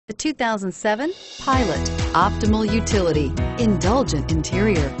The 2007 Pilot. Optimal utility, indulgent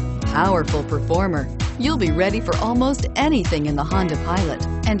interior, powerful performer. You'll be ready for almost anything in the Honda Pilot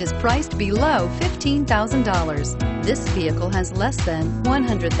and is priced below $15,000. This vehicle has less than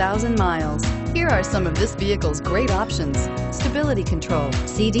 100,000 miles. Here are some of this vehicle's great options: stability control,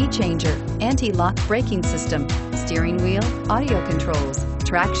 CD changer, anti-lock braking system, steering wheel audio controls,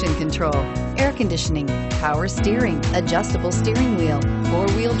 traction control, air conditioning, power steering, adjustable steering wheel,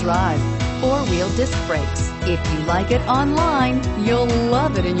 four-wheel drive, four-wheel disc brakes. If you like it online, you'll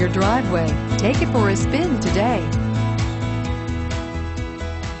love it in your driveway. Take it for a spin today.